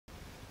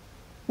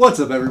What's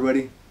up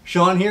everybody?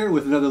 Sean here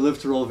with another Live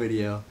to Roll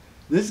video.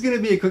 This is going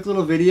to be a quick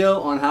little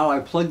video on how I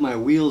plug my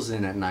wheels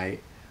in at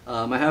night.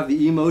 I have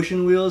the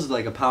E-Motion wheels,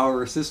 like a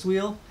power assist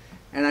wheel,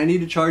 and I need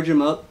to charge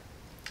them up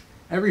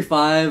every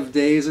 5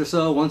 days or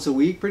so, once a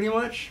week pretty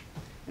much.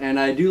 And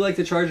I do like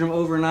to charge them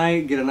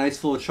overnight, get a nice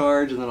full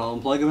charge, and then I'll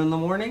unplug them in the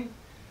morning.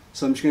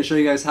 So I'm just going to show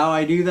you guys how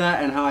I do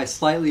that and how I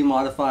slightly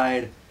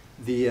modified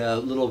the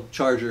little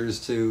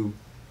chargers to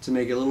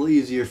make it a little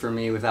easier for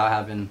me without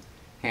having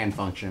hand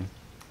function.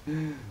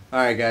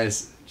 Alright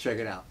guys, check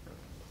it out.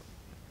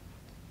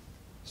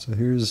 So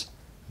here's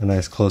a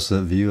nice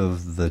close-up view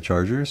of the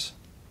chargers.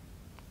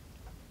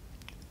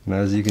 And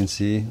as you can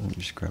see, let me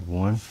just grab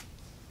one.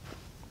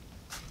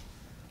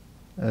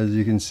 As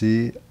you can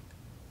see,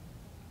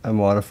 I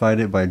modified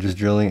it by just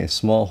drilling a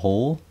small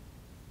hole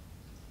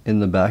in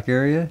the back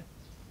area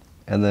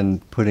and then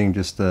putting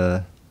just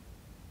a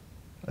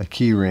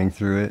key ring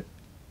through it.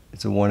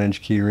 It's a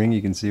 1-inch key ring,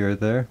 you can see right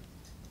there.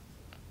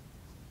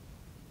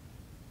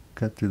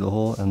 Cut through the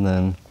hole, and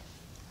then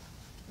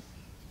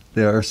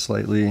they are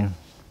slightly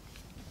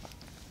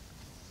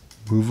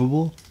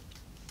movable,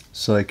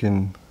 so I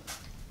can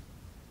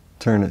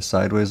turn it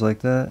sideways like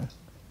that.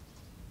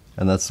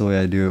 And that's the way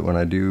I do it when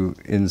I do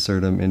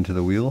insert them into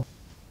the wheel.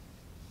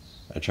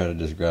 I try to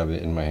just grab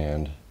it in my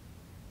hand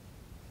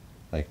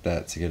like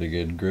that to get a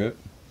good grip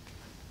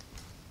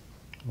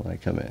when I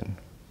come in.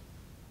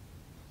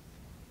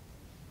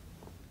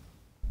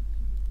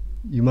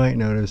 You might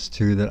notice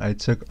too that I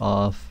took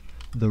off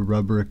the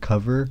rubber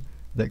cover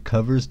that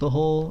covers the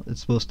hole. It's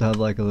supposed to have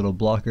like a little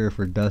blocker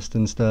for dust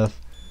and stuff,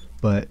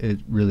 but it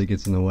really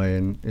gets in the way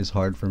and is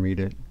hard for me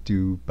to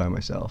do by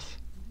myself.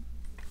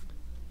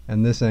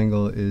 And this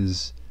angle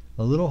is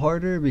a little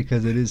harder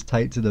because it is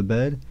tight to the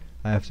bed.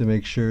 I have to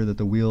make sure that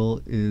the wheel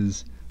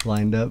is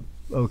lined up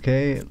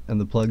okay and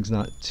the plug's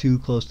not too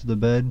close to the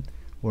bed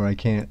where I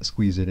can't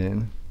squeeze it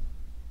in.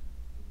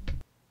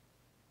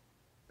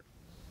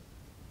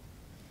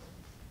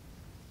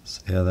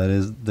 So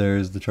yeah,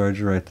 there's the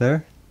charger right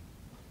there.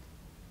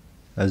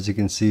 As you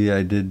can see,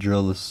 I did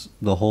drill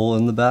the hole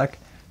in the back.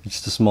 It's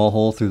just a small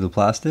hole through the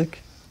plastic,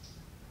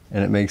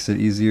 and it makes it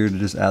easier to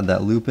just add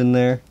that loop in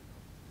there.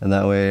 And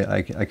that way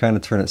I kind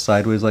of turn it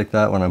sideways like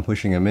that when I'm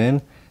pushing them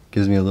in.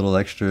 Gives me a little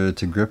extra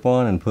to grip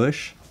on and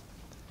push.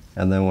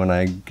 And then when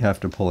I have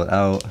to pull it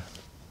out,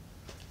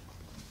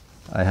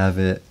 I have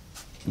it,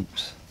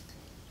 oops,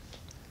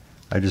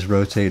 I just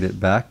rotate it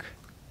back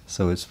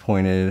so it's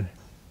pointed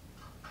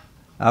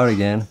out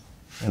again,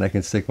 and I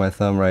can stick my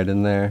thumb right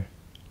in there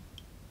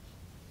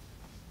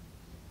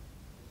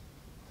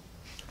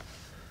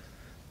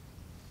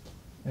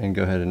and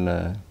go ahead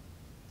and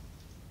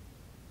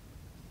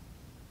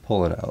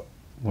pull it out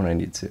when I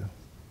need to.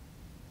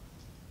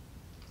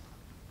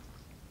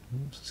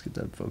 Oops, let's get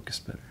that focus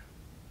better.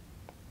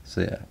 So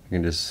yeah, I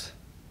can just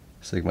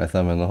stick my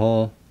thumb in the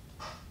hole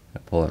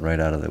and pull it right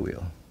out of the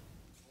wheel.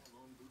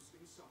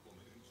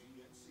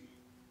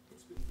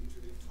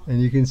 And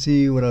you can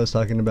see what I was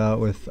talking about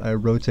with I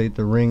rotate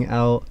the ring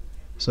out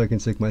so I can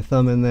stick my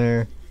thumb in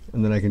there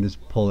and then I can just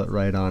pull it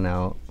right on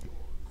out.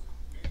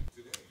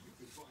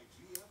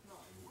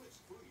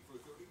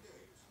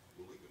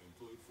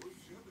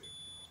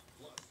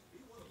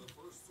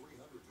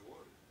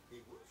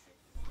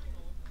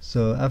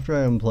 So after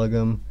I unplug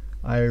them,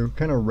 I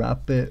kind of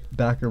wrap it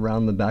back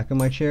around the back of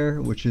my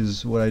chair, which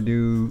is what I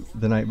do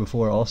the night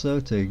before also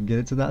to get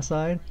it to that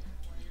side.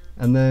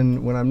 And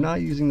then when I'm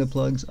not using the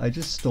plugs, I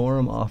just store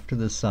them off to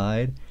the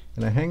side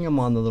and I hang them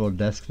on the little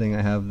desk thing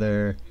I have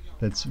there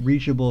that's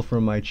reachable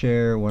from my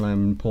chair when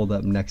I'm pulled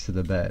up next to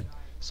the bed.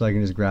 So I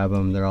can just grab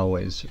them, they're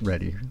always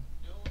ready.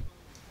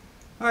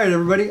 Alright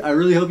everybody, I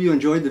really hope you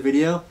enjoyed the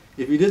video.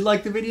 If you did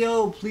like the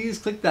video, please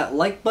click that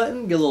like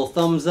button, get a little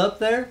thumbs up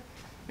there.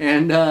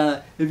 And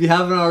if you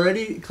haven't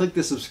already, click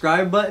the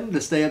subscribe button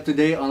to stay up to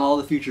date on all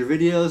the future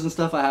videos and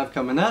stuff I have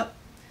coming up.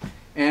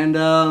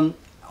 And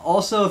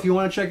also, if you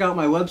want to check out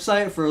my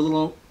website for a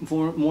little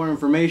more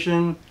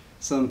information,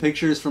 some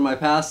pictures from my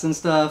past and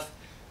stuff,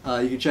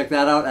 you can check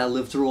that out at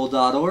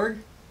livetoroll.org.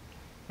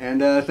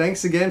 And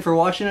thanks again for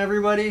watching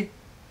everybody.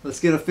 Let's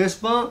get a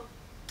fist bump.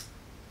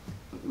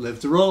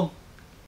 Live to roll.